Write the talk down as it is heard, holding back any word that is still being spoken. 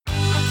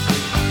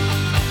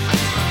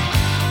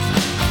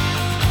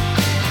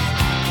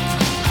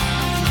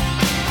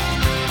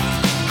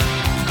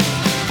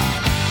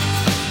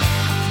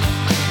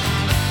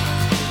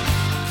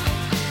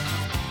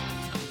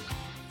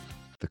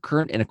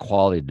current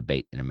inequality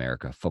debate in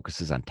America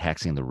focuses on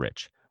taxing the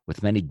rich,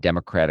 with many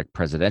Democratic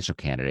presidential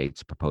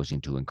candidates proposing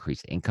to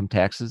increase income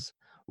taxes,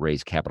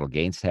 raise capital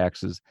gains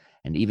taxes,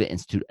 and even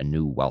institute a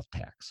new wealth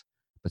tax.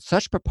 But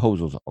such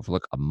proposals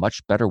overlook a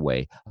much better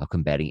way of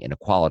combating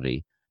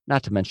inequality,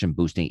 not to mention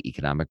boosting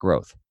economic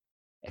growth.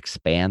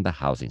 Expand the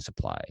housing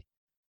supply.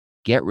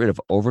 Get rid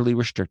of overly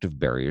restrictive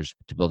barriers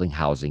to building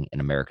housing in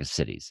America's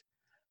cities.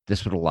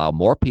 This would allow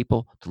more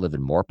people to live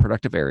in more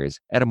productive areas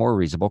at a more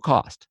reasonable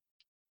cost.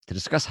 To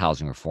discuss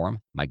housing reform,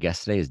 my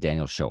guest today is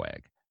Daniel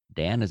Shoag.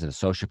 Dan is an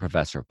associate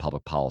professor of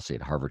public policy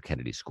at Harvard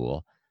Kennedy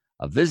School,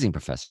 a visiting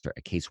professor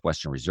at Case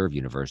Western Reserve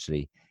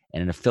University,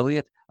 and an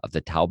affiliate of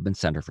the Taubman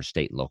Center for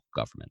State and Local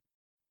Government.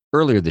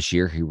 Earlier this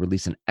year, he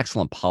released an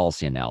excellent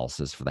policy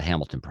analysis for the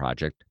Hamilton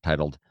Project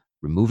titled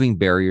Removing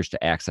Barriers to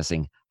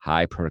Accessing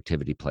High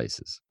Productivity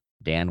Places.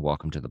 Dan,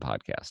 welcome to the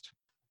podcast.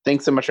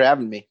 Thanks so much for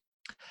having me.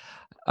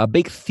 A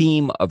big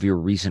theme of your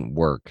recent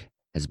work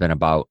has been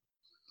about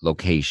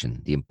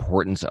location, the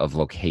importance of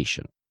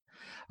location.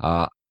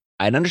 I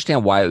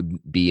understand why it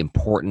would be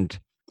important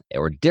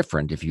or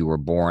different if you were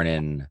born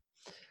in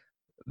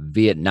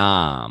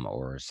Vietnam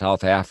or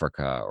South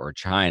Africa or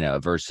China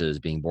versus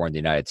being born in the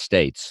United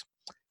States.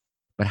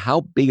 But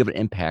how big of an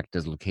impact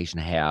does location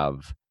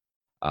have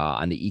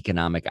on the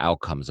economic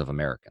outcomes of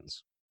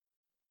Americans?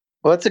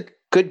 Well, that's a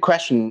good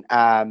question.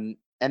 And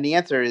the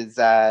answer is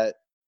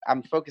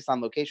I'm focused on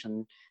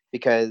location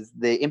because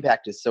the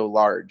impact is so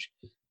large.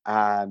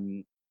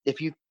 If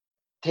you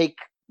take,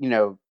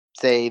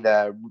 say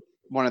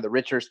one of the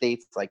richer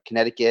states like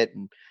Connecticut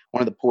and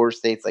one of the poorer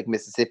states like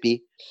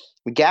Mississippi,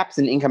 the gaps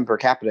in income per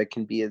capita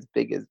can be as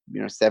big as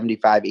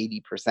 75,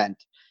 80%.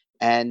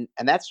 And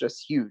that's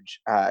just huge,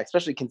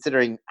 especially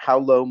considering how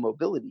low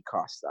mobility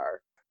costs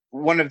are.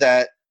 One of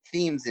the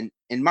themes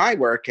in my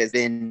work has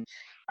been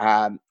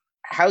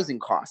housing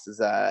costs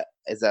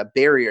as a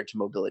barrier to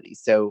mobility.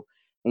 So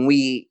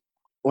when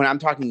I'm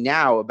talking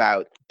now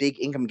about big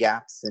income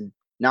gaps and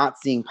not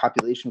seeing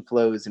population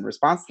flows in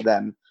response to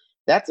them,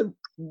 that's a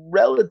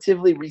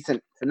relatively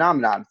recent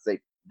phenomenon, say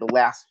the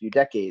last few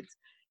decades.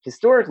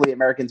 Historically,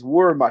 Americans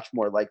were much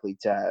more likely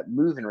to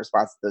move in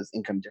response to those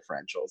income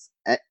differentials.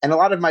 And a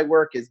lot of my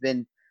work has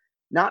been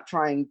not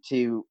trying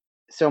to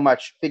so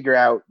much figure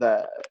out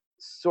the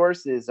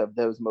sources of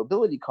those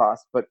mobility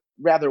costs, but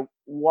rather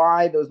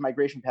why those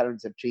migration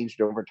patterns have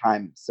changed over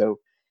time. So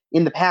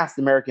in the past,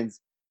 Americans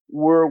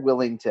were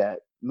willing to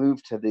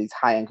move to these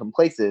high income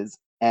places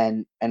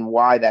and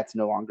why that's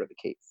no longer the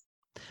case.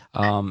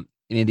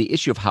 The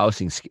issue of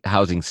housing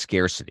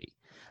scarcity,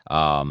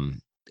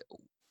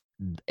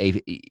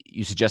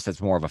 you suggest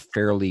that's more of a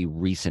fairly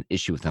recent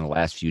issue within the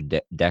last few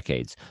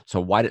decades.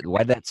 So why did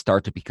that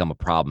start to become a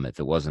problem if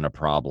it wasn't a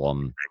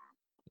problem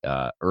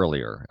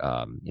earlier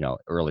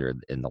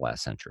in the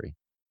last century?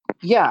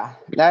 Yeah,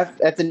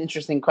 that's an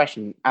interesting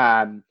question.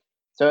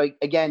 So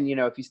again,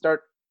 if you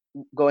start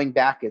going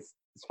back as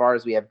far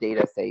as we have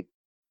data, say,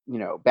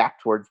 back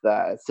towards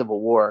the Civil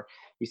War,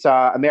 you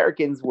saw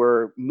Americans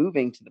were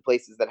moving to the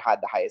places that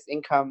had the highest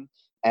income,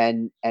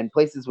 and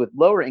places with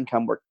lower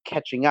income were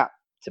catching up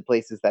to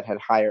places that had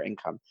higher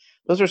income.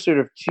 Those are sort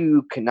of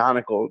two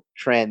canonical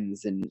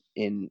trends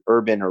in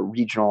urban or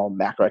regional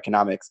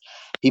macroeconomics: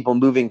 people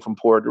moving from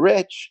poor to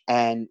rich,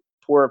 and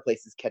poorer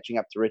places catching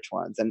up to rich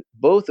ones. And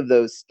both of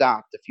those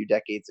stopped a few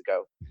decades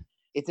ago.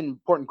 It's an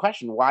important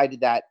question. What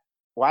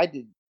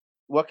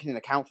can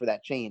account for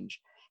that change?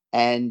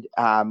 And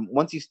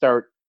once you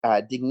start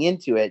digging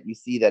into it, you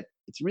see that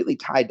it's really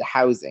tied to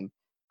housing.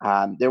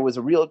 There was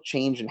a real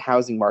change in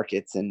housing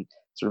markets and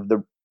sort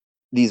of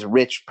these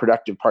rich,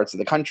 productive parts of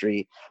the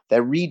country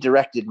that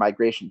redirected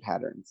migration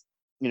patterns.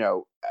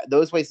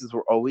 Those places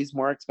were always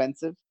more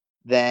expensive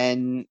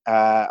than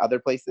other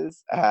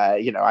places.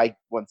 I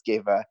once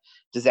gave a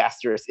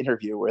disastrous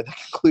interview where the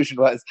conclusion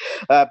was,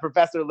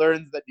 professor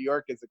learns that New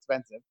York is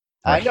expensive.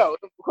 Right. No,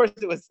 of course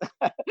it was.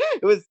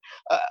 It was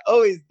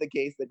always the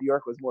case that New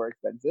York was more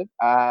expensive,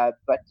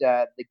 but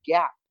the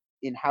gap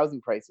in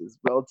housing prices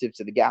relative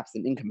to the gaps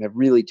in income have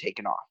really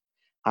taken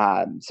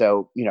off.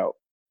 So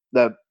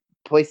the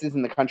places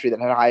in the country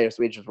that had highest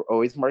wages were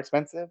always more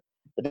expensive,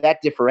 but that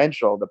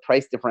differential, the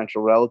price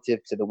differential relative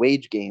to the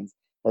wage gains,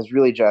 has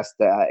really just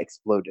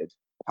exploded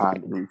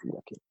in recent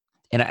decades.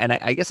 And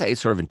I guess I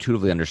sort of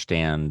intuitively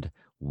understand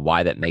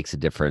why that makes a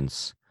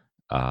difference,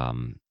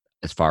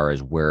 as far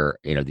as where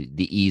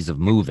the ease of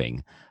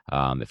moving.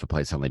 If a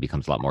place suddenly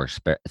becomes a lot more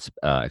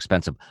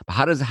expensive, but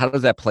how does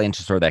that play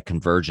into sort of that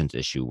convergence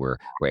issue where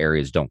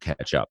areas don't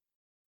catch up?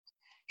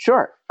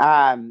 Sure.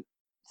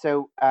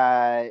 So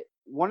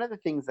one of the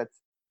things that's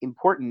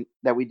important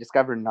that we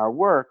discovered in our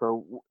work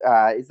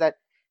is that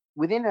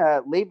within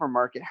a labor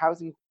market,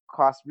 housing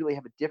costs really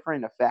have a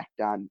different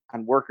effect on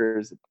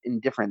workers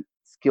in different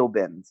skill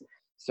bins.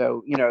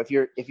 So if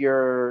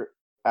you're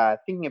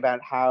thinking about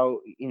how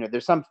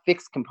there's some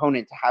fixed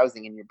component to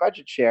housing in your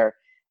budget share,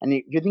 and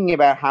you're thinking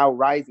about how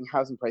rising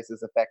housing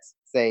prices affects,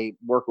 say,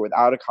 worker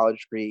without a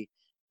college degree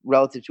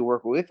relative to a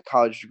worker with a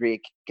college degree,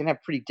 it can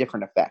have pretty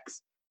different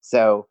effects.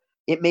 So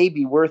it may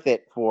be worth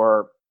it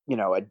for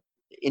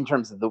in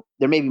terms of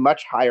there may be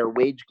much higher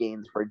wage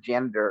gains for a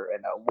janitor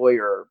and a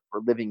lawyer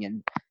for living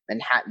in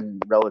Manhattan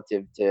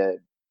relative to,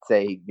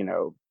 say,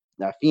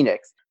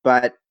 Phoenix.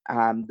 But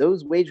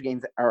those wage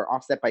gains are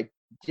offset by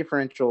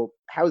differential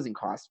housing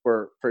costs.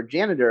 For a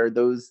janitor,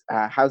 those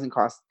housing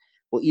costs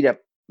will eat up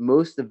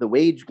most of the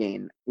wage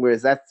gain,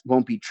 whereas that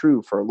won't be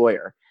true for a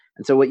lawyer.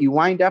 And so what you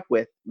wind up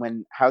with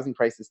when housing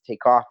prices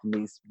take off in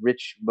these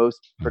rich,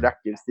 most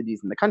productive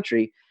cities in the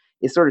country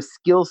is sort of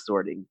skill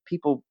sorting.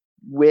 People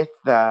with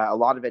a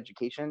lot of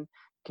education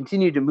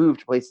continue to move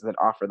to places that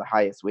offer the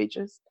highest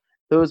wages.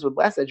 Those with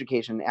less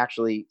education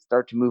actually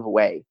start to move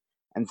away.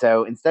 And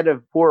so instead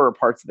of poorer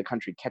parts of the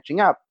country catching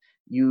up,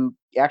 you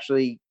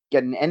actually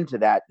get an end to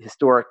that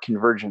historic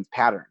convergence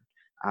pattern.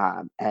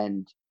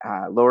 And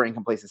lower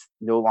income places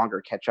no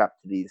longer catch up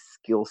to these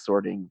skill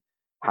sorting,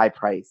 high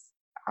price,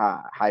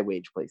 high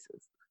wage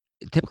places.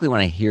 Typically,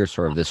 when I hear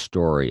sort of this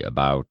story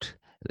about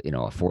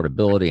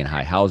affordability and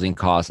high housing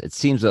costs, it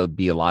seems to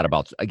be a lot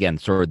about, again,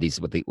 sort of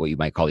these what you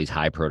might call these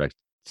high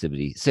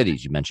productivity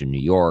cities. You mentioned New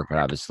York, but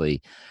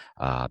obviously,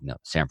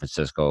 San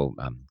Francisco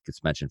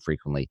gets mentioned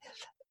frequently.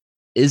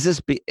 Is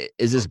this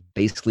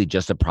basically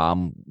just a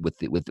problem with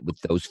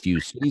those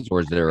few cities, or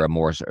is there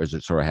or does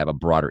it sort of have a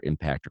broader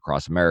impact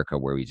across America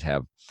where we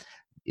have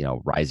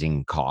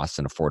rising costs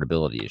and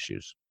affordability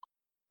issues?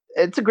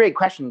 It's a great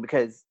question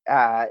because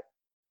a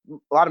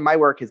lot of my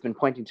work has been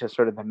pointing to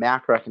sort of the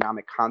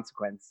macroeconomic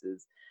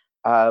consequences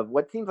of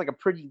what seems like a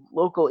pretty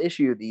local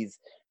issue. These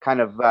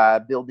kind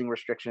of building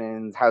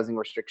restrictions, housing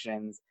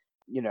restrictions.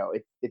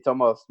 It's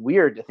almost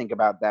weird to think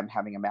about them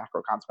having a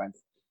macro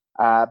consequence.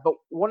 But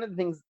one of the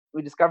things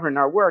we discover in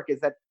our work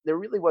is that there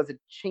really was a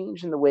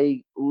change in the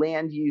way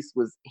land use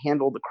was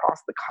handled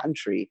across the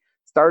country,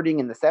 starting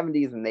in the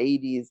 70s and the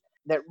 80s,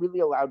 that really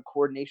allowed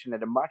coordination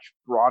at a much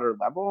broader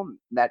level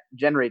that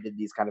generated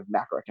these kind of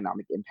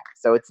macroeconomic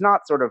impacts. So it's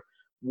not sort of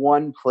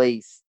one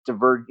place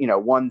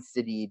one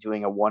city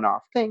doing a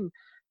one-off thing,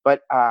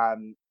 but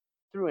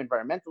through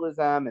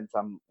environmentalism and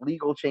some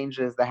legal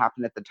changes that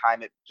happened at the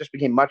time, it just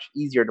became much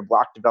easier to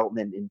block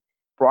development in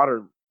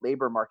broader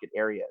labor market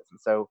areas. And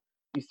so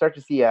you start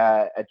to see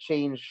a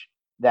change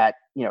that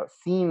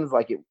seems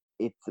like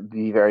it's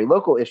a very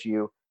local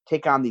issue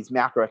take on these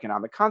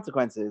macroeconomic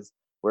consequences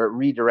where it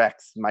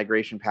redirects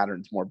migration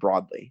patterns more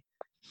broadly.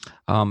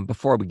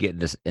 Before we get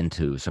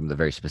into some of the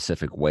very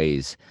specific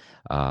ways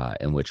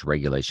in which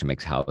regulation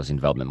makes housing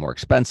development more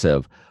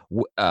expensive,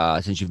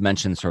 since you've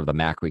mentioned sort of the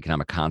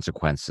macroeconomic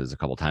consequences a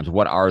couple of times,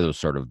 what are those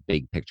sort of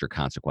big picture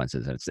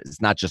consequences? And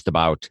it's not just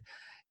about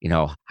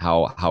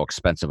how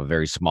expensive a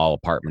very small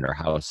apartment or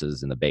house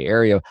is in the Bay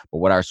Area, but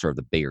what are sort of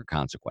the bigger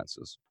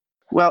consequences?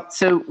 Well,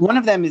 so one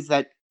of them is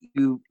that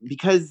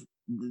because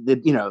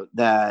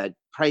the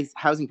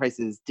housing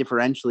prices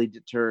differentially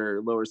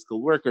deter lower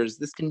skilled workers,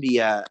 this can be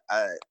an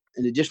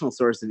additional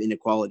source of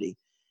inequality.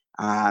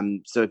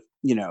 So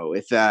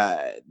if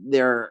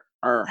there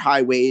are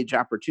high wage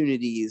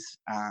opportunities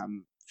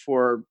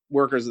for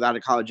workers without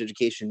a college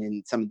education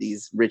in some of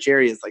these rich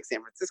areas like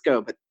San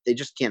Francisco, but they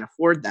just can't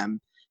afford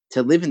them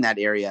to live in that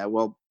area,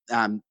 well,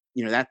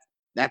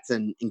 that's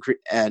an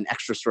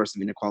extra source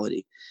of inequality.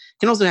 It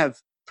can also have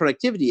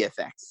productivity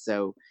effects.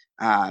 So,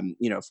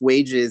 if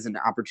wages and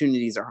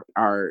opportunities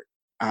are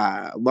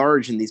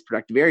large in these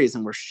productive areas,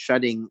 and we're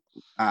shutting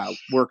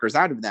workers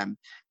out of them,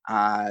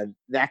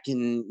 that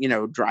can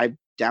drive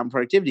down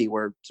productivity.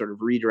 We're sort of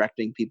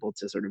redirecting people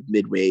to sort of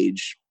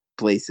mid-wage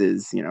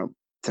places,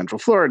 Central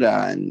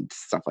Florida and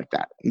stuff like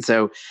that. And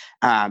so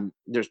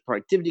there's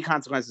productivity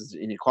consequences,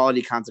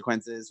 inequality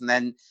consequences, and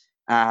then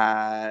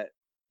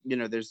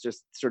there's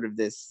just sort of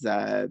this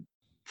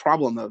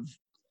problem of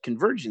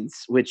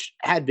convergence, which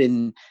had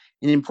been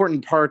an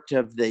important part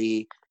of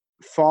the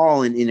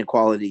fall in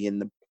inequality in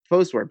the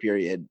post-war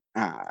period,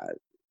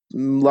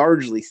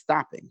 largely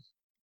stopping.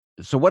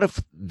 So what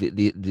if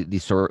the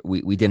sort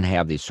we didn't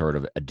have these sort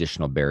of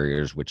additional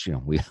barriers, which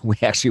we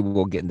actually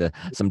will get into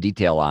some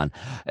detail on,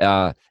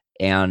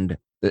 and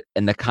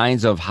the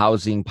kinds of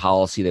housing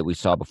policy that we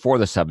saw before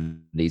the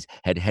 70s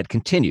had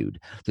continued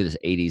through the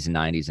 80s and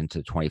 90s into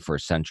the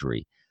 21st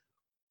century.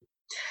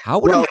 How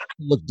would it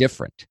look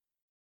different?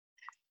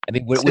 I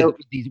mean,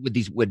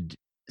 would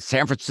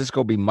San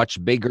Francisco be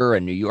much bigger,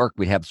 and New York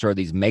we'd have sort of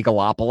these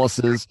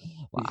megalopolises?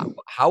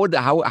 How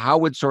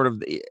would sort of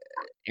the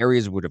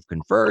areas would have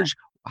converged?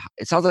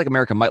 It sounds like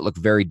America might look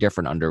very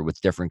different with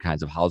different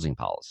kinds of housing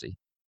policy.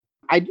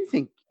 I do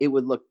think it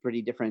would look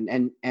pretty different,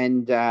 and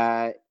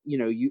I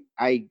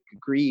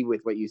agree with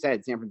what you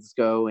said. San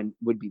Francisco and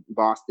would be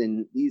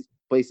Boston; these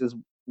places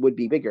would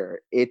be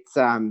bigger. It's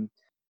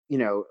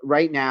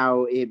right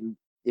now,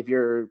 if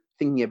you're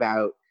thinking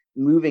about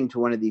moving to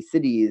one of these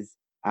cities,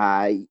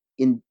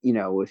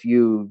 if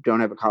you don't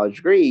have a college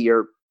degree,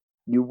 your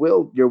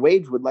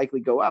wage would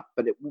likely go up,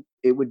 but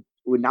it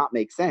would not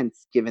make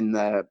sense given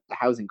the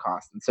housing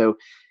costs. And so,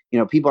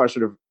 people are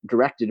sort of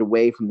directed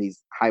away from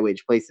these high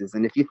wage places.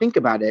 And if you think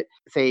about it,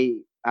 say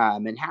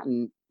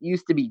Manhattan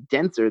used to be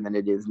denser than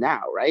it is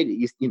now, right?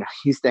 It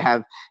used to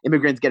have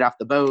immigrants get off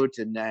the boat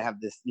and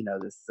have this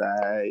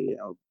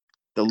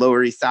the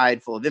Lower East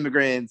Side full of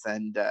immigrants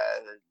and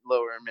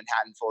Lower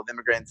Manhattan full of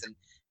immigrants,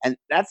 and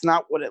that's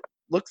not what it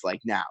looks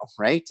like now,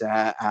 right?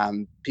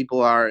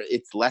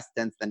 It's less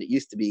dense than it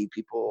used to be.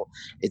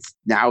 It's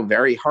now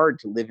very hard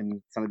to live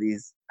in some of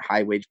these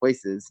high wage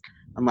places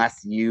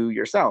unless you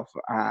yourself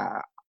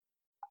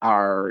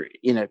are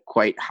in a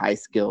quite high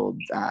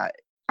skilled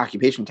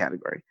occupation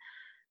category.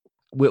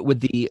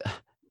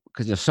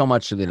 Because so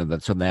much of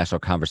the national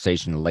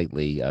conversation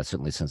lately,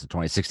 certainly since the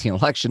 2016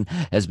 election,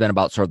 has been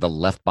about sort of the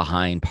left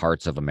behind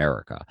parts of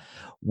America.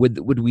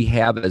 Would we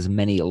have as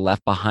many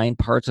left behind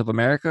parts of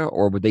America,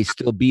 or would they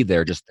still be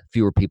there? Just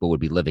fewer people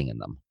would be living in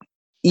them.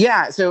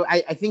 Yeah, so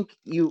I think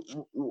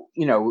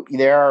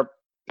there are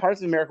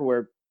parts of America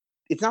where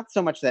it's not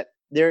so much that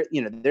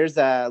there's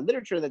a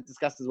literature that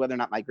discusses whether or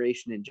not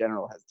migration in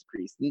general has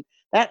decreased, and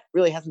that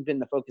really hasn't been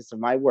the focus of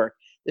my work.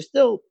 There's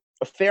still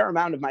a fair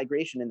amount of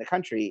migration in the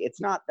country.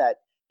 It's not that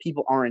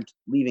people aren't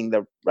leaving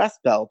the Rust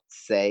Belt,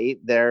 say,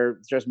 they're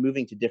just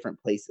moving to different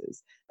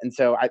places. And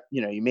so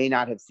you may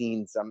not have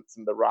seen some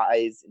of the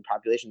rise in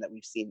population that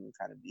we've seen in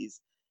kind of these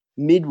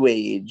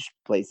mid-wage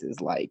places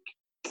like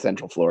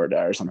Central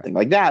Florida or something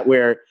like that,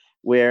 where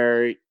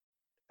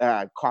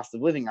costs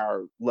of living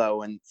are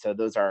low, and so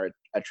those are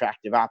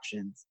attractive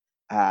options,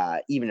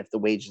 even if the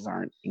wages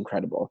aren't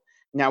incredible.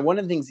 Now, one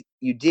of the things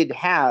you did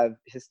have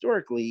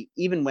historically,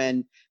 even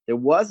when there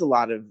was a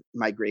lot of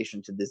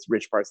migration to this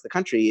rich parts of the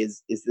country,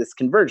 is this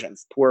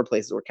convergence. Poorer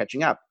places were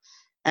catching up,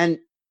 and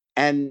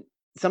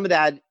some of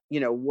that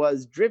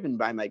was driven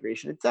by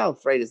migration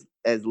itself, right?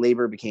 As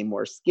labor became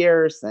more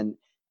scarce, and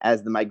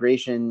as the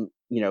migration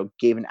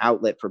gave an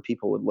outlet for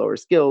people with lower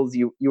skills,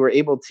 you were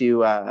able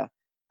to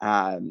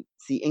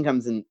see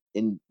incomes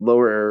in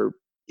lower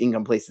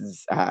income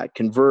places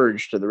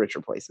converge to the richer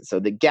places.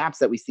 So the gaps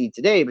that we see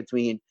today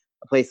between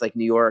a place like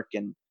New York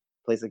and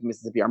a place like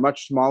Mississippi are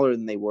much smaller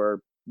than they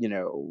were,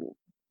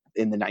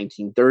 in the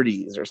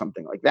 1930s or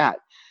something like that.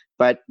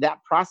 But that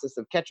process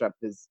of catch up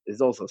is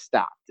also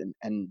stopped, and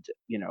in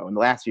the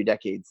last few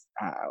decades,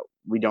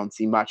 we don't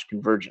see much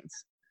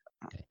convergence.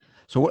 Okay.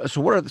 So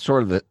what are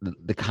sort of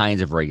the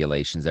kinds of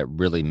regulations that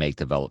really make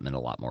development a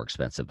lot more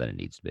expensive than it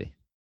needs to be?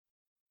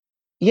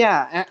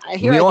 Yeah,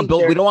 we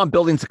don't want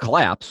buildings to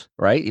collapse,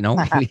 right? We don't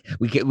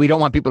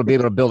want people to be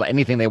able to build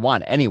anything they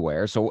want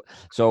anywhere. So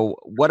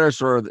what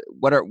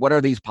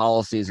are these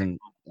policies, and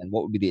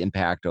what would be the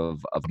impact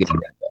of getting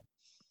that done?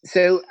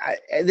 So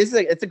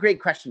it's a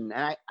great question,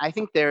 and I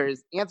think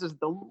there's answers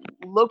at the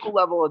local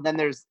level, and then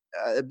there's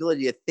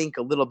ability to think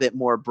a little bit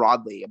more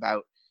broadly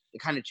about the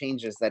kind of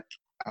changes that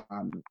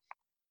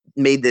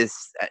made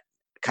this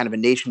kind of a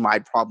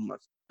nationwide problem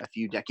a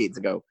few decades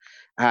ago.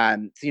 At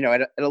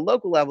a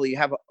local level, you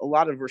have a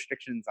lot of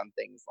restrictions on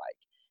things like,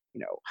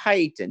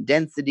 height and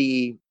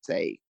density.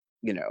 Say,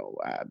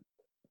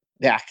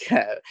 back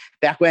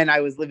when I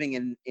was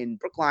living in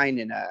Brookline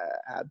in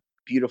a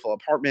beautiful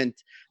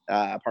apartment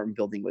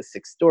building with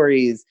 6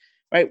 stories,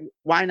 right?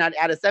 Why not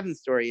add a 7th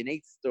story, an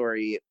 8th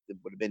story? It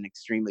would have been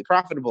extremely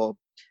profitable.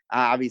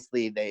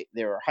 Obviously,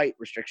 there were height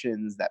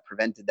restrictions that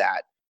prevented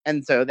that.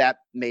 And so that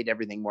made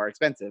everything more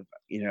expensive.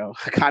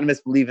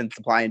 Economists believe in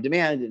supply and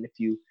demand, and if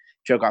you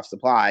choke off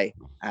supply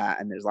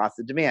and there's lots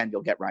of demand,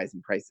 you'll get rising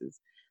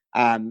prices.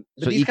 So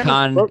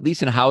at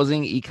least in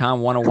housing, Econ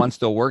 101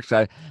 still works,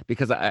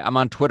 because I'm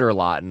on Twitter a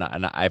lot,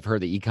 and I've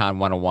heard that Econ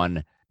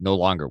 101 no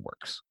longer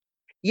works.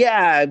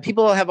 Yeah,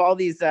 people have all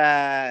these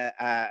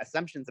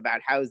assumptions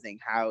about housing,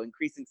 how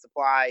increasing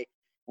supply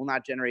will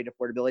not generate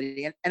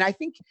affordability. And I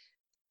think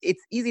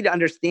it's easy to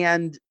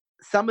understand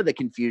some of the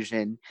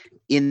confusion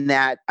in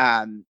that,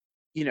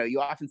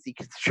 you often see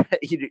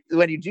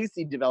when you do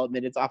see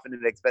development, it's often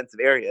in expensive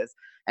areas,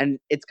 and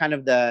it's kind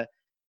of the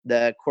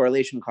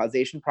correlation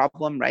causation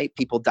problem, right?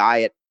 People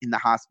die in the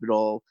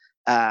hospital.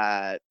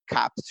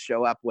 Cops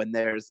show up when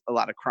there's a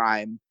lot of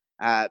crime.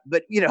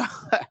 But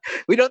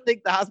we don't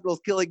think the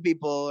hospital's killing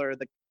people or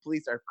the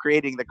police are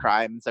creating the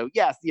crime. So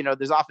yes,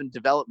 there's often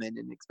development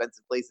in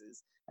expensive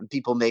places, and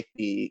people make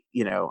the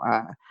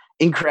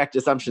incorrect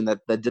assumption that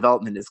the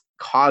development is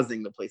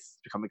causing the places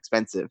to become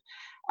expensive.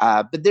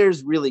 But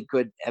there's really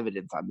good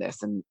evidence on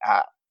this, and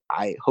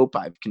I hope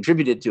I've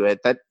contributed to it,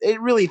 that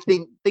it really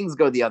things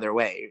go the other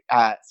way.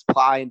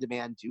 Supply and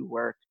demand do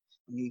work.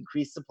 When you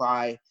increase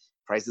supply,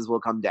 prices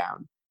will come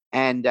down.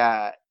 And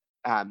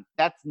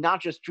that's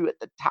not just true at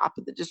the top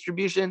of the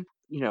distribution.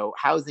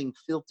 Housing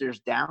filters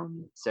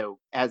down. So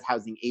as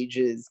housing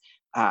ages,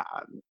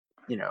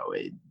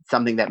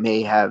 something that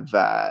may have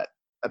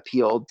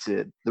appealed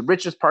to the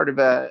richest part of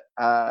a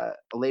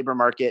labor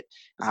market,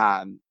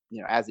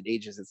 as it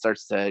ages, it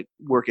starts to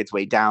work its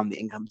way down the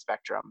income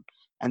spectrum.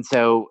 And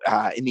so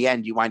in the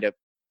end, you wind up,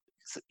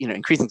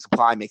 increasing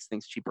supply makes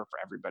things cheaper for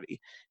everybody.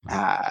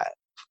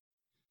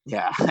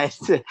 Yeah,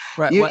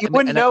 right. You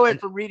wouldn't know it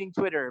from reading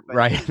Twitter, but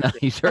right? No,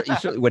 you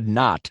certainly would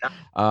not.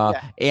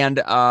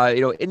 And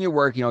in your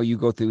work, you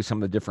go through some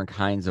of the different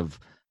kinds of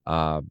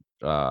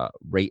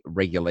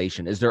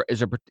regulation? Is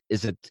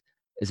it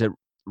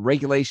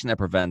regulation that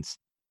prevents?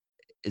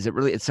 Is it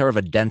really? It's sort of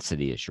a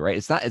density issue, right?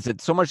 It's not. Is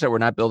it so much that we're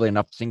not building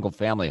enough single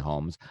family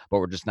homes, but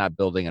we're just not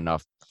building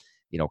enough,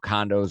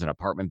 condos and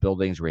apartment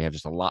buildings where you have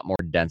just a lot more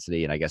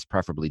density, and I guess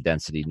preferably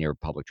density near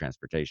public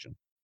transportation.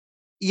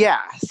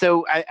 Yeah.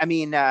 So I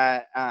mean,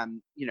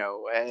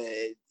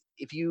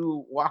 if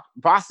you walk,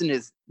 Boston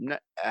is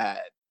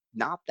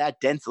not that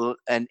dense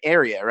an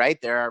area, right?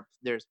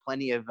 There's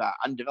plenty of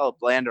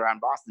undeveloped land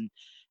around Boston,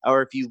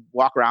 or if you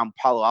walk around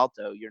Palo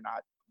Alto, you're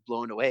not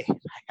blown away by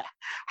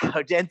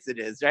how dense it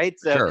is, right?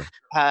 So, Sure.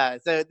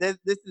 this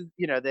is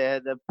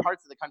the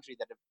parts of the country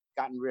that have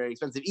gotten very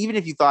expensive. Even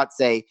if you thought,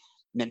 say,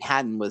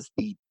 Manhattan was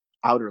the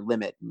outer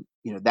limit,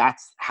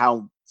 that's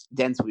how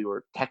dense we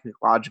were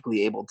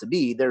technologically able to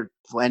be. There are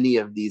plenty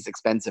of these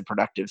expensive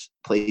productive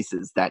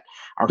places that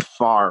are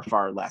far,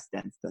 far less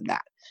dense than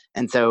that.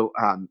 And so,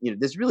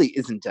 this really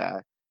isn't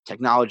a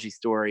technology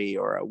story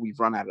or a we've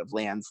run out of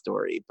land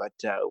story, but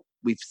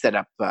we've set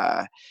up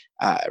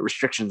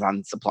restrictions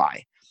on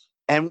supply.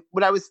 And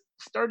what I was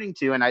starting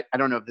to, and I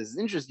don't know if this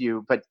interests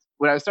you, but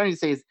what I was starting to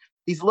say is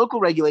these local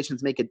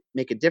regulations make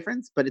a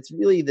difference, but it's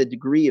really the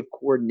degree of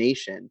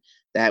coordination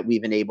that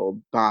we've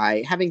enabled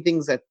by having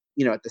things at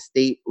the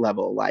state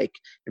level, like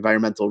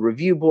environmental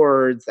review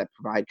boards that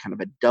provide kind of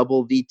a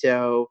double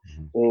veto,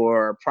 Mhm.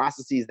 or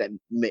processes that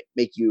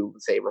make you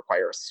say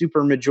require a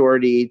super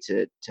majority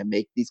to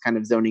make these kind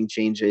of zoning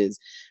changes,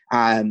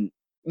 that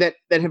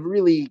have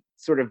really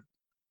sort of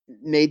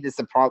made this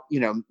a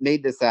problem.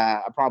 Made this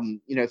a problem.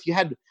 If you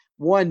had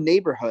one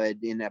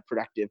neighborhood in a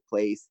productive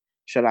place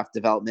shut off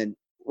development,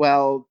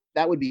 well,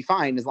 that would be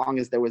fine as long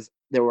as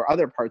there were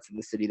other parts of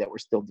the city that were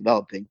still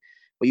developing.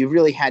 What you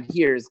really had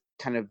here is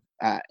kind of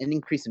an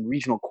increase in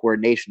regional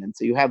coordination, and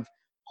so you have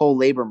whole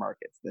labor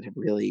markets that have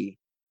really,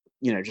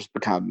 just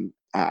become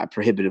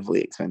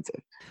prohibitively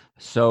expensive.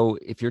 So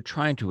if you're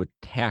trying to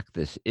attack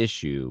this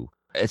issue,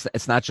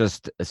 it's not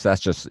just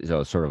that's just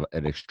sort of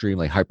an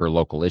extremely hyper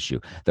local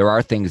issue. There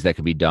are things that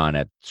can be done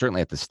at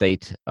certainly at the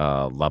state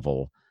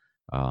level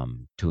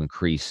to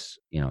increase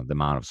the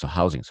amount of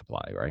housing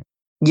supply, right?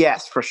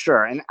 Yes, for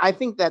sure. And I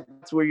think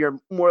that's where you're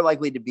more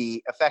likely to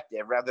be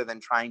effective rather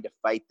than trying to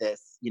fight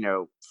this,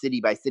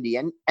 city by city.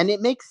 And it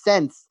makes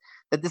sense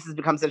that this has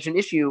become such an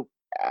issue,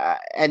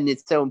 and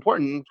it's so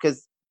important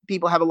because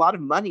people have a lot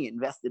of money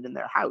invested in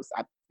their house.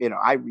 I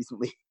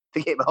recently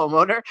became a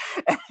homeowner,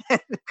 and,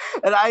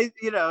 I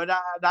would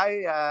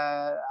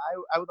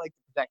like to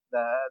protect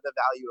the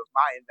value of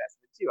my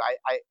investment too.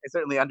 I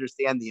certainly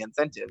understand the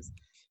incentives,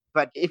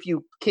 but if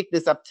you kick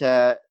this up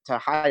to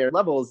higher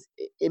levels,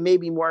 it may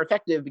be more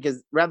effective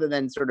because rather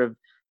than sort of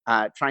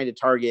trying to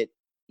target,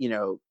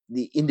 the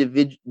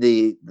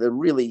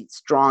really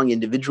strong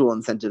individual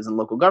incentives in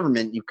local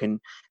government, you can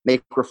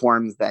make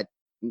reforms that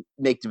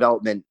make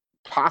development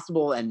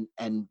possible and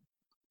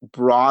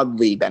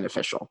broadly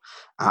beneficial.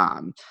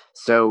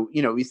 So,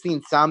 we've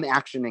seen some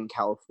action in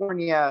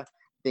California,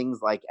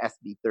 things like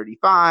SB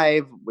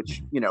 35,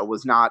 which, Mhm.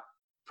 was not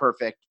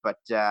perfect, but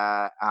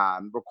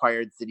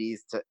required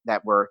cities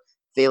that were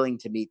failing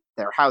to meet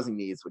their housing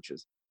needs, which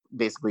is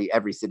basically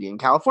every city in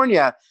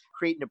California,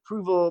 create an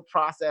approval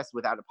process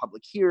without a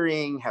public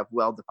hearing, have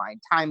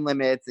well-defined time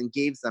limits, and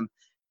gave some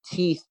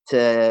teeth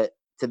to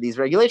these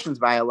regulations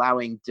by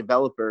allowing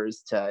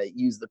developers to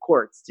use the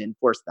courts to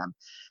enforce them.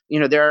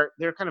 There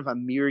are kind of a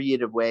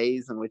myriad of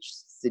ways in which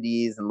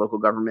cities and local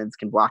governments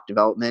can block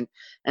development,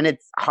 and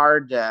it's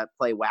hard to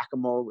play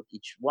whack-a-mole with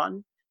each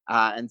one.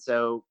 And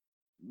so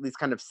these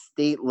kind of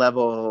state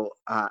level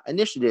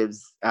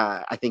initiatives,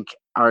 I think,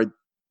 are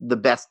the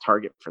best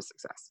target for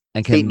success.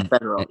 And State and can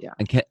federal, yeah.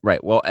 and can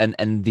right. Well,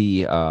 and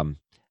the and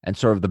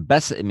sort of the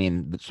best. I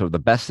mean, sort of the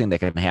best thing that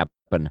can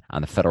happen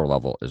on the federal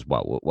level is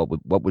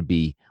what would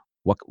be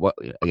what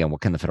again?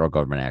 What can the federal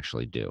government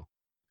actually do?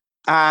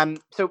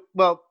 So,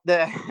 well,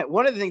 the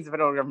one of the things the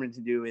federal government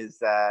to do is,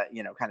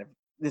 kind of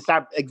to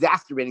stop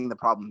exacerbating the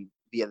problem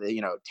via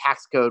the,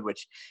 tax code,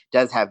 which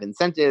does have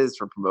incentives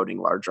for promoting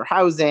larger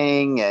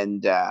housing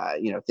and,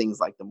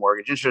 things like the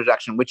mortgage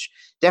introduction, which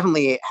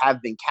definitely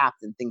have been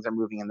capped and things are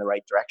moving in the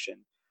right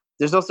direction.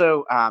 There's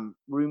also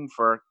room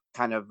for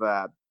kind of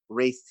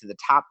race to the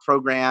top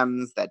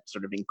programs that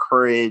sort of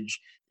encourage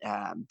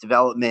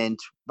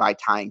development by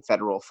tying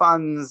federal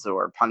funds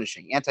or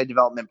punishing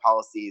anti-development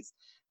policies.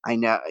 I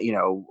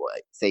know,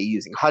 say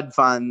using HUD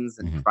funds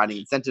and Mhm. providing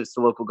incentives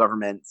to local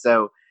government.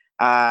 So,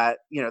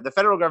 the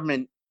federal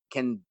government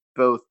can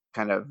both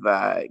kind of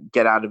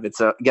get out of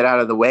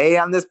the way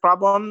on this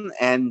problem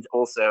and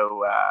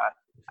also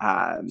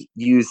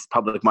use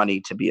public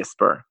money to be a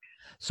spur.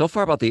 So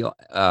far about the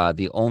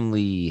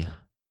only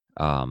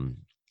um,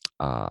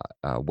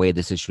 way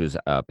this issue has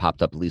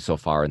popped up, at least so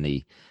far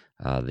in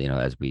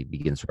as we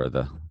begin sort of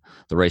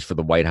the race for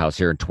the White House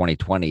here in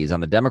 2020, is on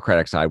the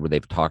Democratic side, where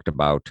they've talked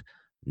about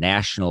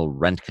national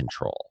rent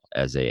control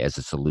as a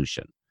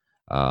solution.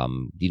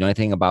 Do you know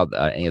anything about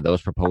any of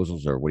those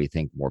proposals, or what do you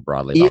think more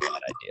broadly Yeah, about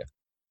that idea?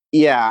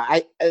 yeah.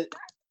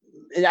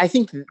 I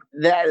think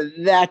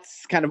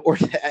that's kind of, or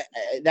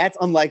that's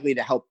unlikely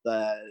to help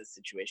the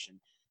situation.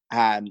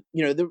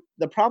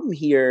 The problem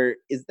here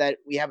is that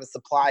we have a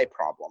supply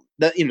problem.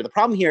 The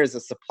problem here is a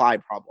supply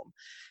problem.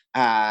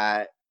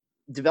 Uh,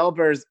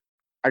 Developers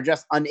are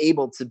just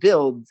unable to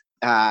build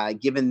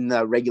given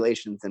the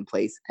regulations in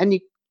place, and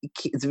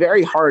it's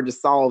very hard to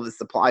solve the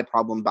supply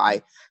problem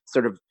by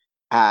sort of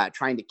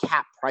trying to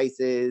cap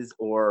prices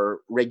or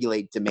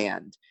regulate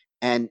demand.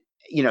 And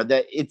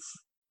that it's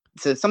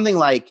so something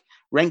like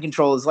rent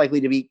control is likely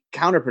to be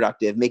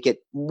counterproductive, make it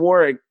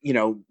more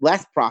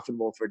less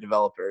profitable for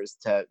developers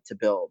to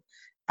build.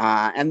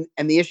 And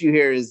the issue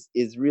here is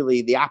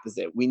really the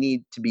opposite. We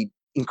need to be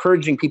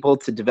encouraging people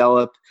to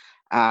develop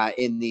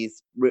in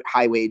these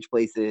high wage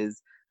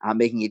places,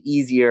 making it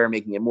easier,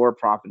 making it more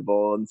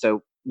profitable. And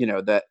so,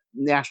 the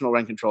national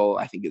rent control,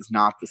 I think, is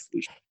not the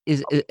solution.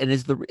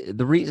 Is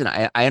the reason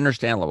I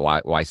understand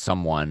why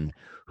someone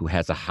who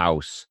has a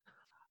house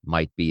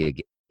might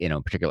be in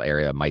a particular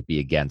area might be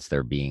against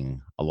there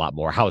being a lot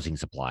more housing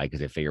supply, because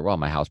they figure, well,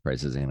 my house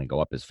price isn't going to go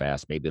up as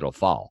fast, maybe it'll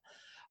fall.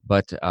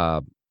 But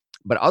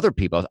other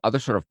people, other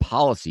sort of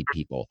policy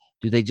people,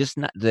 do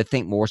they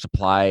think more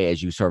supply,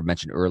 as you sort of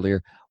mentioned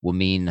earlier, will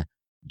mean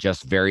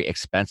just very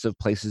expensive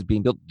places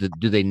being built?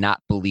 Do they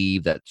not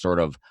believe that sort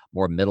of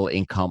more middle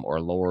income or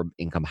lower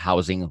income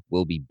housing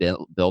will be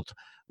built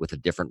with a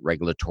different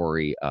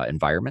regulatory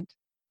environment?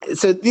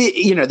 So there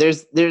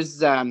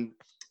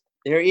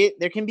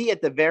can be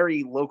at the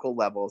very local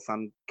level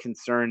some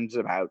concerns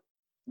about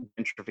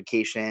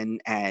gentrification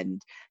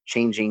and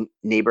changing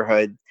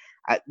neighborhoods.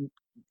 Uh,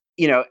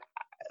 you know,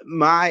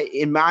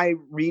 in my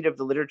read of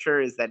the literature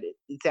is that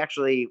it's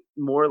actually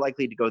more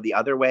likely to go the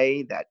other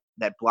way. That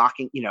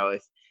blocking,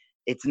 if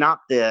it's not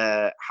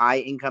the high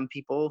income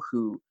people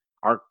who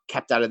are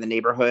kept out of the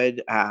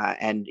neighborhood,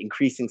 and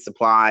increasing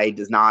supply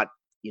does not,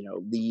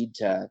 lead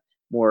to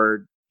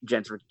more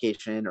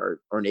gentrification or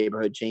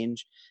neighborhood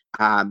change.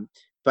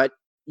 But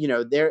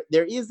there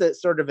is a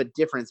sort of a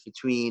difference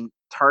between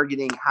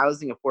targeting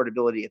housing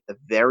affordability at the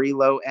very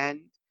low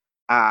end.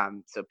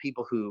 So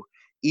people who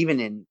even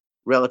in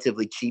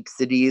relatively cheap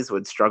cities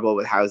would struggle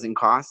with housing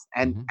costs,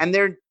 and Mhm. and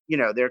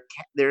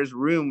there's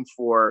room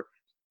for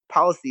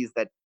policies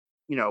that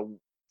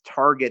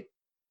target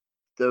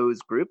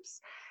those groups.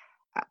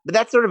 But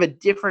that's sort of a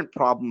different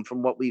problem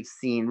from what we've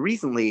seen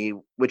recently,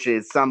 which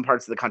is some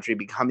parts of the country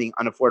becoming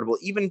unaffordable,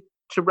 even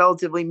to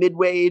relatively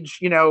mid-wage,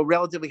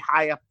 relatively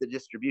high up the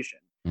distribution,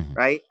 Mhm.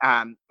 right?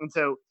 And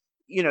so,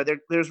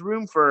 there's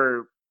room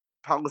for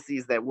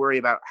policies that worry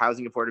about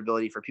housing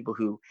affordability for people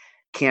who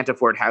can't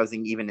afford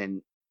housing even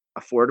in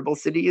affordable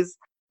cities.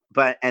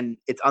 And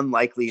it's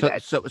unlikely So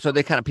that, so so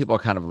they kind of people are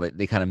kind of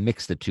they kind of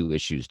mix the two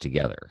issues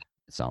together,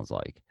 it sounds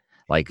like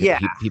yeah.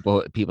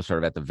 people sort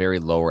of at the very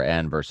lower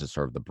end versus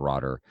sort of the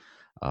broader,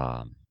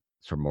 um,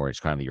 sort of more it's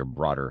kind of your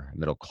broader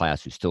middle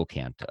class who still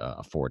can't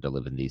afford to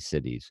live in these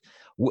cities.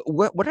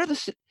 What are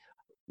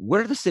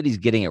what are the cities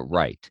getting it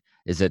right?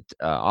 Is it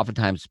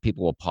oftentimes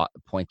people will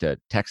point to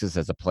Texas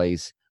as a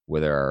place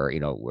where there are,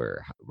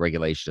 where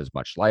regulation is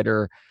much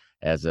lighter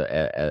as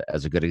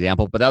a good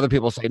example, but other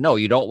people say no,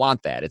 you don't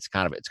want that. It's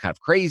kind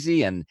of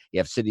crazy, and you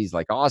have cities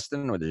like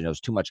Austin where there's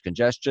too much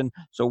congestion.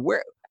 So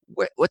what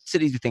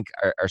cities do you think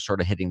are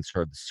sort of hitting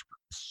sort of the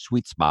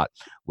sweet spot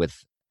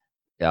with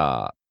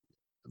uh,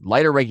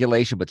 lighter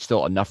regulation, but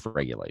still enough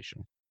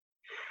regulation?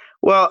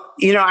 Well,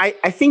 I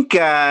think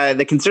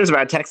the concerns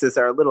about Texas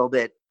are a little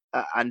bit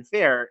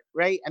unfair,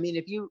 right? I mean,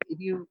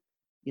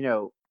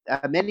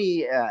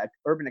 many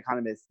urban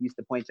economists used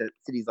to point to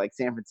cities like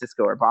San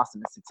Francisco or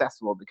Boston as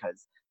successful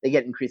because they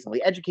get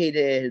increasingly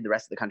educated. The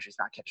rest of the country is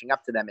not catching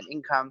up to them in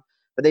income,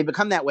 but they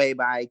become that way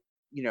by,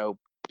 you know,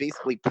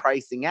 basically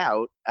pricing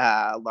out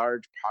a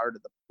large part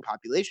of the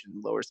population,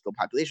 lower skill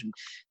population.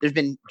 There's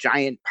been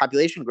giant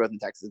population growth in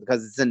Texas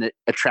because it's an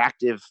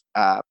attractive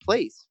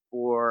place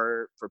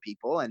for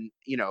people, and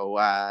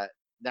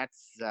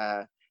that's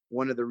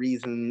one of the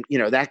reasons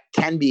that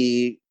can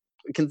be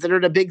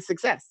considered a big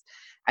success.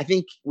 I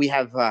think we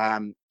have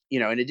in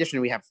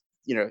addition we have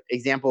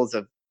examples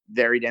of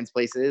very dense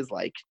places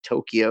like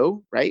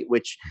Tokyo, right,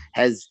 which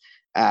has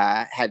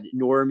had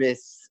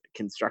enormous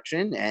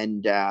construction,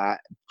 and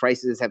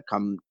prices have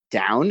come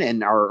down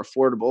and are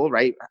affordable,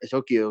 right?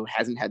 Tokyo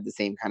hasn't had the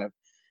same kind of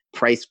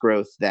price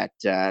growth that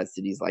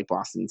cities like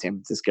Boston, San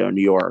Francisco,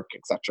 New York,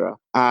 etc.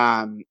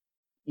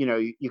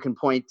 You can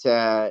point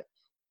to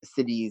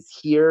cities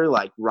here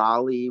like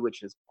Raleigh,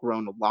 which has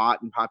grown a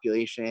lot in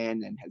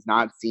population and has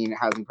not seen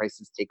housing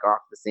prices take off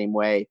the same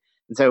way.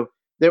 And so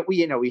that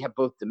we have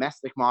both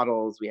domestic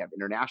models, we have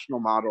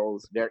international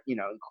models, there,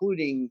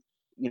 including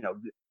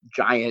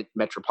giant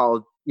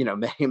metropolitan,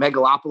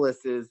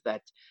 megalopolises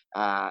that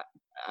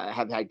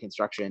have had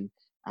construction.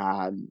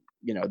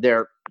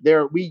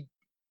 There we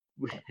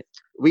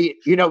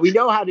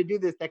know how to do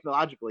this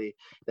technologically.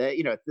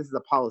 That this is a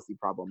policy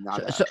problem,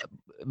 not a.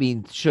 I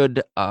mean,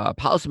 should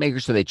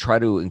policymakers, so they try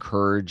to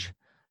encourage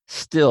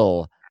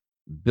still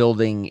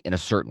building in a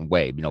certain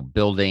way,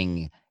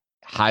 building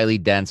highly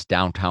dense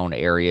downtown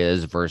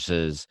areas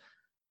versus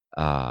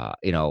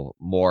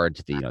more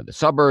into the the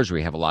suburbs where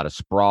you have a lot of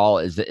sprawl?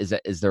 Is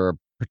there a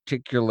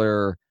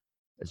particular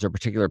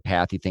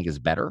path you think is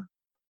better?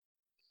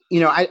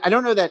 I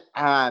don't know that.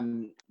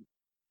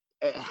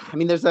 I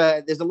mean, there's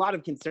a lot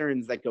of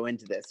concerns that go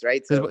into this,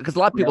 right? So, Because a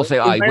lot of people say,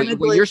 what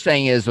environmentally, you're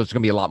saying is there's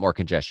going to be a lot more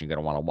congestion. You're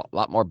going to want a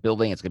lot more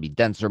building. It's going to be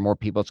denser, more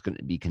people. It's going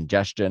to be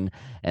congestion,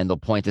 and they'll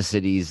point to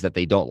cities that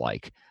they don't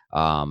like.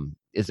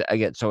 Is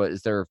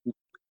there?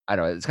 I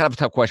don't know. It's kind of a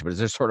tough question, but is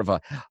there sort of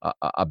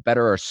a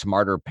better or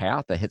smarter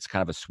path that hits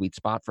kind of a sweet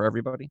spot for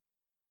everybody?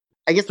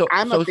 I guess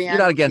I'm a So you're not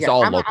fan. against Yeah,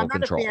 all I'm local not a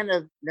control. fan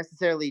of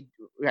necessarily,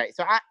 right.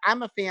 So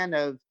I'm a fan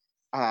of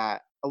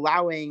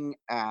allowing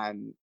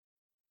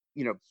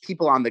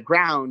people on the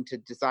ground to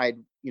decide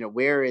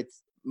where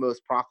it's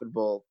most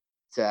profitable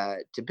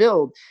to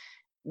build.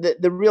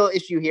 The real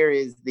issue here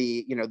is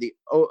the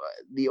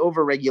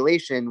over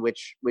regulation,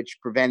 which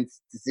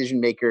prevents decision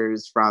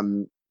makers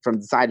from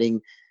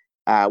deciding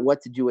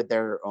what to do with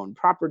their own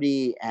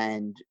property.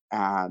 And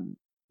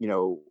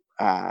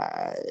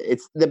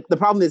it's the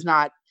problem is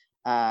not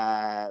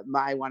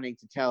my wanting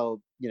to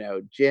tell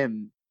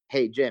Jim,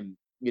 hey Jim,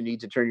 you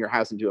need to turn your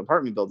house into an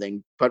apartment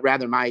building, but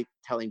rather my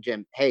telling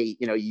Jim, hey,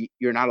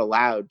 you're not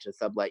allowed to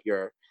sublet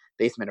your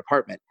basement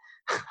apartment.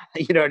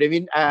 You know what I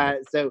mean? I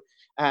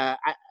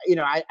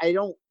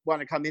don't want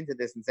to come into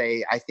this and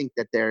say I think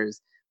that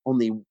there's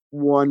only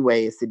one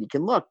way a city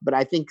can look, but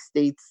I think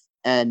states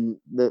and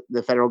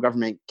the federal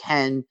government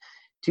can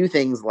do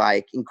things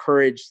like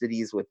encourage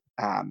cities with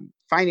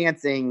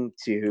financing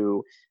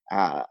to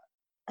uh,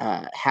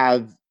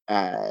 have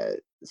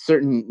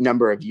certain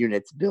number of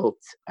units built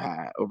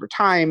over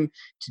time,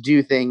 to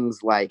do things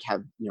like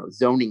have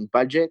zoning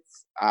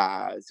budgets,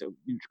 so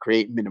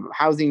create minimum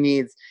housing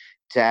needs,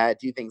 to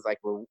do things like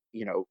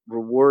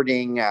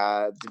rewarding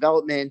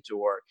development,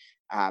 or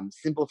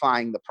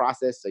simplifying the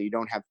process so you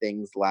don't have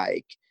things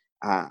like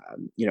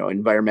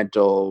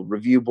environmental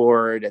review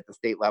board at the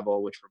state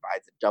level, which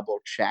provides a double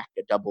check,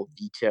 a double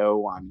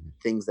veto on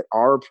things that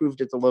are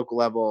approved at the local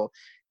level,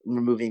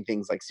 removing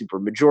things like super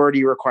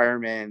majority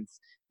requirements,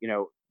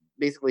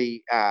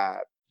 basically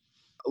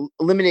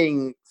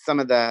eliminating some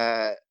of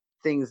the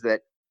things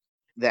that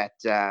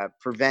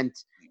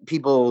prevent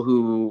people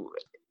who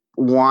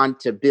want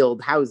to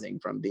build housing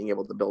from being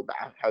able to build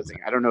that housing.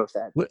 I don't know if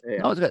that.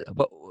 No, it's good.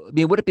 But I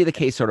mean, would it be the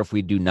case, sort of, if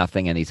we do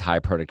nothing and these high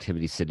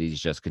productivity cities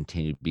just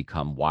continue to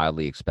become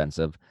wildly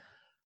expensive?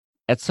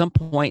 At some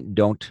point,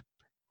 don't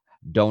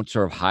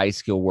sort of high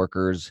skill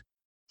workers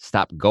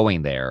stop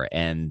going there,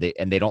 and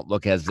they don't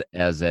look as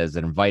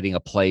inviting a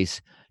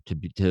place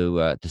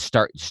to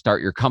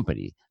start your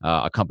company,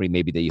 a company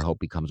maybe that you hope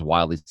becomes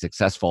wildly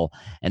successful,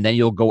 and then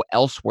you'll go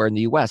elsewhere in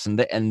the U.S.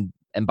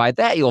 And by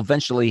that you'll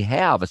eventually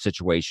have a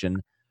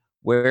situation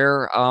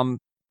where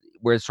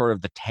sort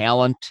of the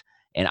talent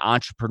and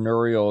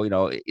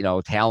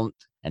entrepreneurial, talent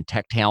and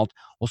tech talent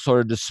will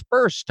sort of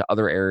disperse to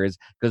other areas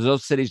because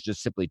those cities are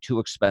just simply too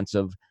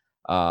expensive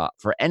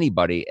for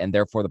anybody, and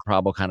therefore the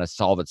problem will kind of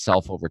solve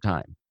itself over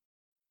time.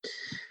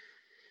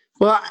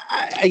 Well,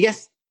 I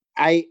guess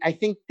I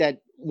think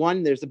that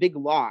one, there's a big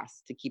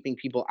loss to keeping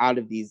people out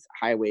of these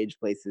high wage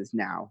places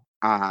now.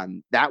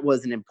 That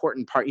was an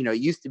important part. It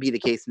used to be the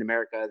case in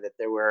America that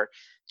there were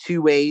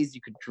two ways you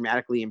could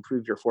dramatically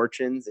improve your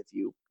fortunes if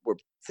you were,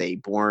 say,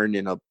 born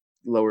in a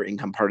lower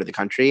income part of the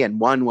country. And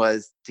one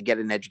was to get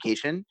an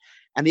education,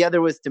 and the other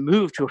was to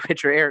move to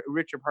a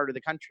richer part of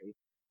the country.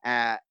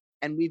 Uh,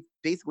 and we've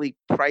basically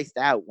priced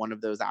out one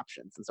of those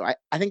options. And so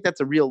I think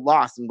that's a real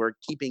loss. And we're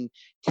keeping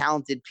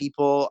talented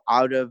people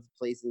out of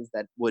places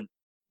that would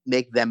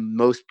make them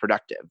most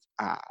productive.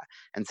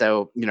 And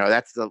so,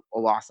 that's a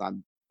loss I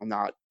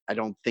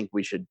don't think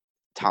we should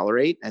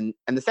tolerate. And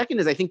the second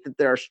is, I think that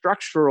there are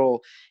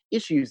structural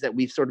issues that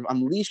we've sort of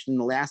unleashed in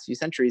the last few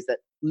centuries that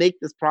make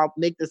this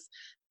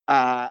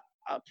a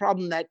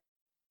problem that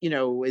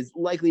is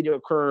likely to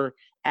occur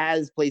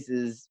as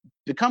places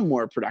become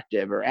more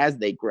productive or as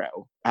they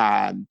grow.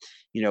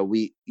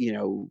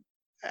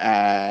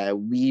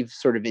 We've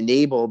sort of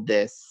enabled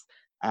this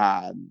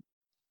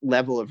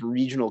level of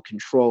regional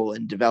control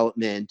and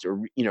development,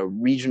 or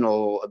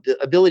regional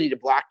ability to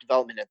block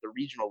development at the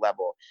regional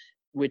level,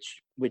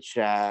 which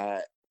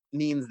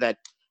means that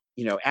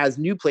as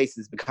new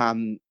places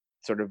become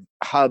sort of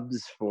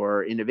hubs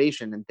for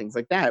innovation and things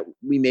like that,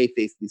 we may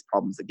face these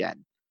problems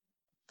again.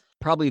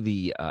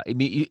 Probably I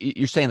mean,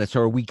 you're saying that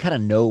sort of we kind of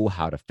know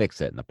how to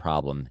fix it, and the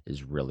problem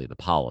is really the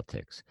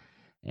politics,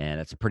 and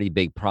it's a pretty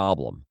big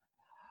problem.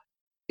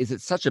 Is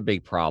it such a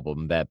big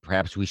problem that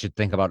perhaps we should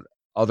think about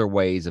other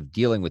ways of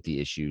dealing with the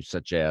issue,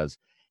 such as,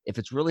 if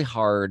it's really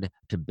hard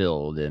to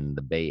build in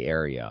the Bay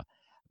Area,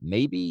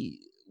 maybe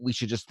we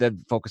should just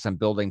then focus on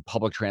building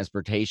public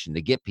transportation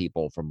to get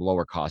people from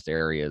lower cost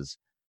areas,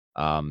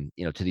 to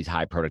these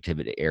high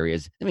productivity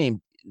areas. I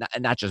mean,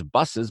 not just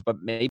buses, but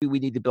maybe we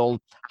need to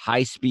build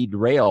high speed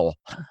rail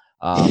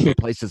for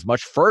places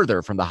much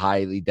further from the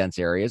highly dense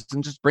areas,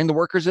 and just bring the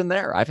workers in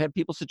there. I've had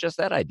people suggest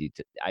that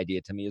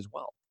idea to me as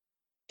well.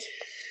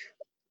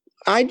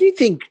 I do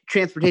think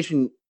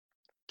transportation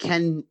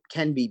can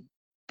be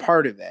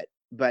part of it,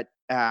 but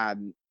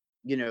the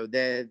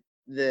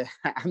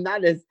I'm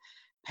not as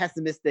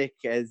pessimistic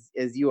as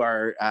you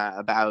are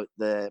about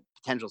the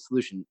potential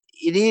solution.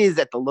 It is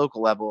at the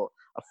local level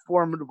a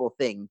formidable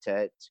thing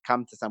to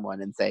come to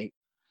someone and say,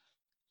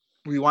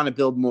 we want to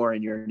build more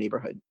in your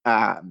neighborhood.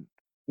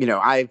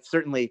 I've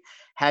certainly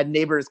had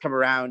neighbors come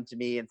around to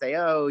me and say,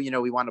 oh,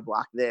 we want to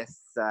block this.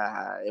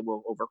 It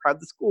will overcrowd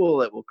the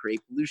school. It will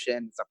create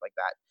pollution, stuff like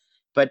that.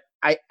 But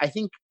I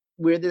think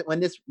when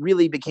this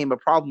really became a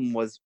problem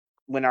was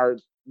when our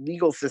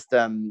legal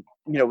system,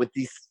 with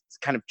these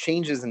kind of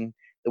changes in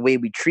the way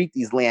we treat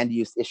these land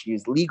use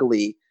issues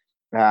legally,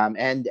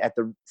 and at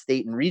the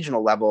state and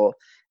regional level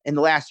in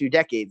the last few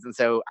decades. And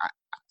so,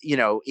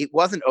 it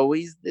wasn't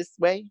always this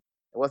way.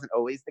 It wasn't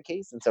always the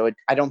case, and so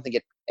I don't think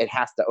it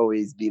has to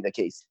always be the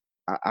case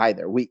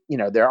either.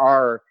 There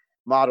are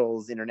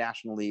models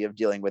internationally of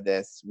dealing with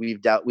this.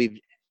 We've dealt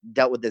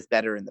with this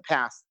better in the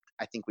past.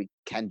 I think we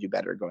can do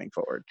better going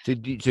forward. So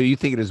you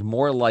think it is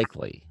more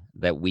likely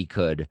that we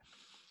could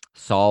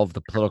solve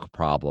the political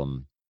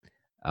problem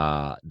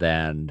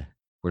than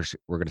we're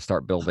going to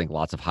start building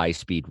lots of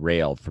high-speed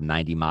rail from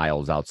 90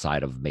 miles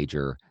outside of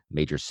major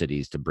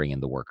cities to bring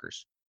in the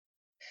workers?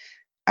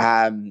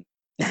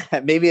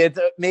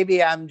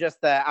 Maybe I'm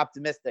just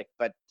optimistic,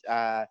 but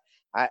I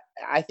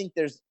think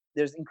there's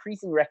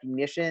increasing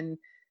recognition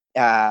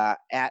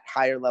at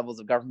higher levels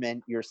of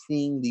government. You're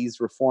seeing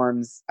these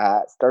reforms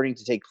starting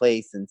to take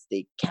place in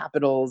state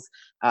capitals.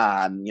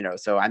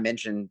 So I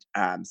mentioned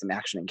some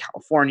action in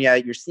California.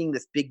 You're seeing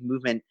this big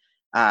movement.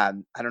 I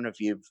don't know if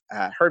you've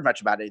heard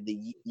much about it,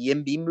 the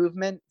YIMBY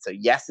movement. So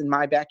yes, in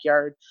my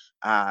backyard.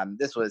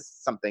 This was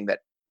something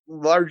that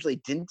largely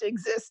didn't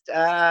exist,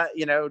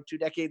 2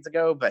 decades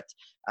ago, but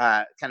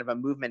kind of a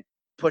movement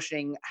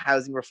pushing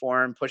housing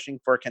reform, pushing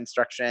for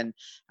construction.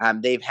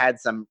 They've had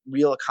some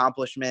real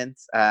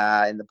accomplishments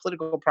in the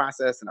political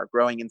process and are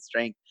growing in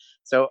strength.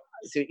 So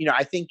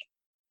I think,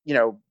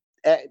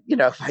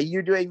 by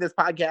you doing this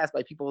podcast,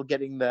 by people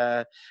getting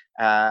the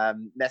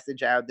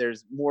message out,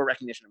 there's more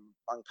recognition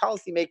among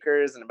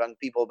policymakers and among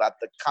people about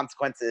the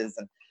consequences.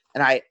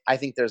 And I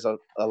think there's a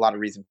lot of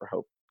reason for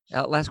hope.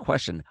 Last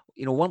question.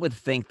 One would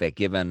think that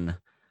given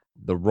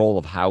the role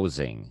of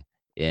housing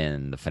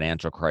in the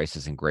financial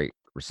crisis and Great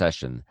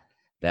Recession,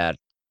 that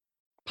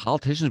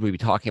politicians would be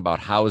talking about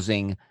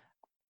housing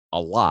a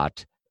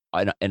lot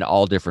in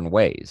all different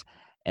ways.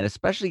 And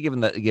especially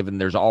given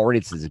there's already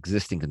this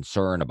existing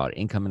concern about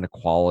income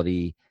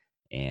inequality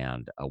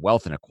and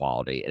wealth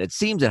inequality. And it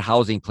seems that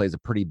housing plays a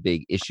pretty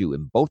big issue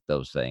in both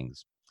those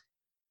things.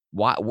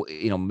 Why,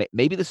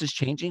 maybe this is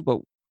changing, but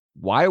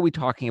why are we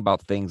talking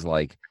about things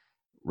like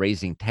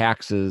raising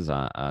taxes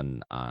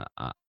on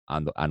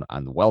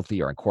the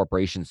wealthy or on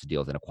corporations to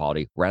deal with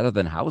inequality rather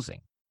than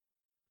housing?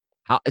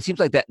 It seems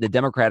like that the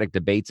Democratic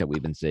debates that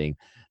we've been seeing,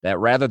 that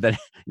rather than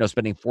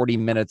spending 40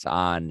 minutes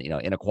on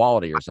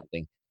inequality or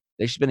something,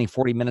 they should be spending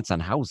 40 minutes on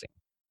housing.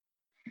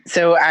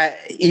 So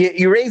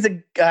you raise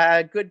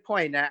a good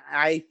point.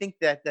 I think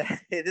that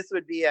this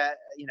would be a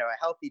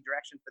healthy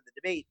direction for the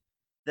debate.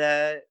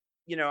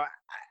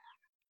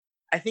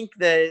 I think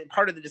the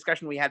part of the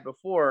discussion we had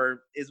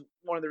before is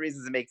one of the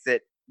reasons it makes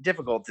it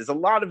difficult is a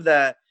lot of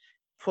the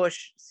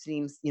push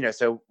seems,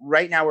 so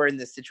right now we're in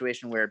this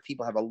situation where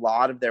people have a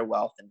lot of their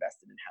wealth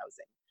invested in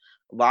housing.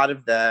 A lot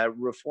of the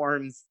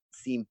reforms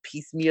seem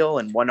piecemeal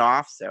and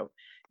one-off. So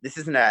this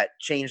isn't a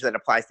change that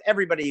applies to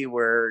everybody.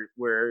 We're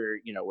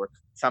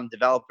some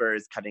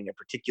developers cutting a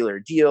particular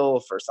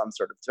deal for some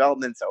sort of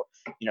development. So,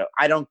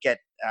 I don't get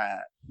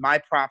my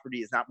property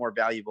is not more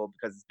valuable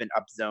because it's been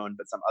upzoned,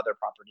 but some other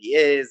property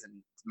is, and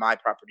my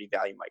property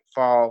value might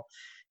fall.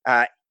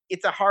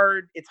 It's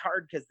hard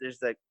because there's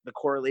the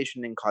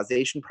correlation and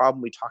causation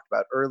problem we talked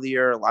about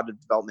earlier. A lot of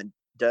development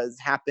does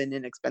happen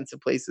in expensive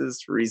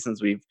places for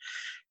reasons we've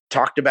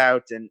talked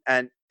about, and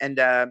I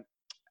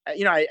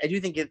do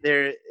think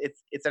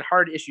it's a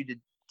hard issue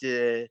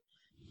to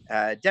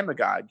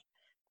demagogue.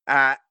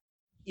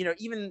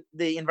 Even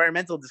the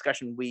environmental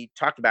discussion we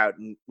talked about,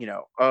 and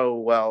oh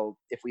well,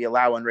 if we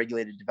allow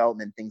unregulated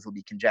development, things will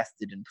be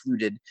congested and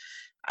polluted.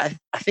 I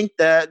think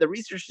the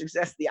research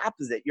suggests the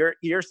opposite.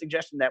 Your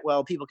suggestion that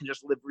people can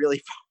just live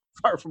really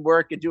far from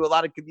work and do a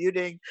lot of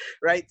commuting,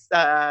 right?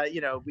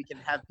 We can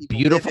have people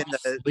beautiful, live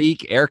in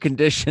sleek,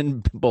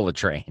 air-conditioned bullet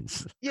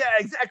trains. Yeah,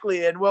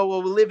 exactly. And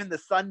we'll live in the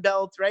Sun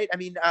Belt, right? I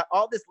mean,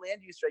 all this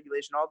land use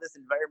regulation, all this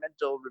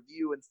environmental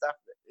review and stuff,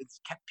 it's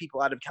kept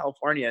people out of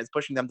California. It's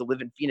pushing them to live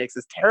in Phoenix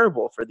is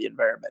terrible for the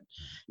environment,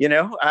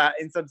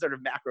 in some sort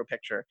of macro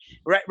picture.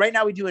 Right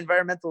now, we do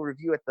environmental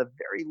review at the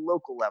very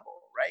local level,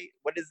 right?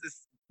 What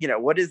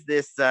is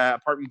this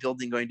apartment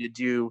building going to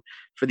do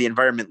for the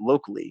environment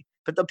locally?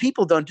 But the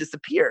people don't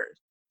disappear.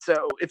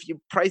 So if you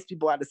price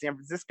people out of San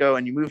Francisco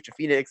and you move to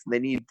Phoenix and they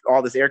need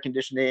all this air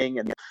conditioning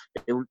and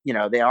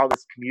they all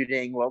this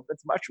commuting, well,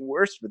 that's much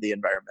worse for the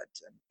environment.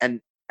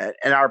 And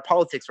our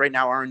politics right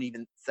now aren't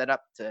even set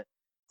up to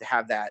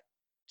have that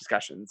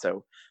discussion.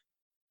 So,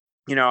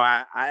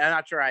 I'm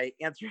not sure I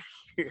answered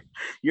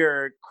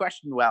your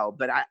question well,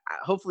 but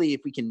hopefully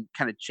if we can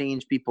kind of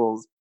change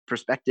people's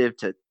perspective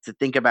to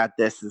think about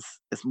this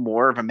as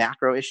more of a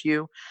macro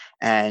issue,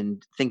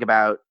 and think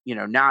about,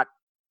 not,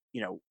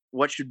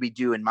 what should we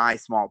do in my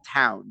small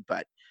town,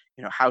 but,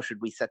 how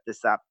should we set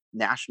this up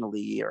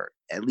nationally, or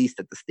at least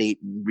at the state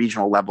and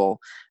regional level?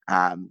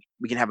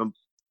 We can have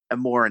a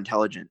more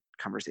intelligent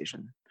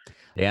conversation.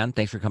 Dan,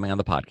 thanks for coming on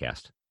the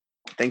podcast.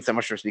 Thanks so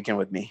much for speaking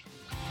with me.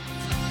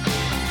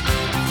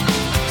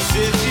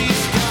 City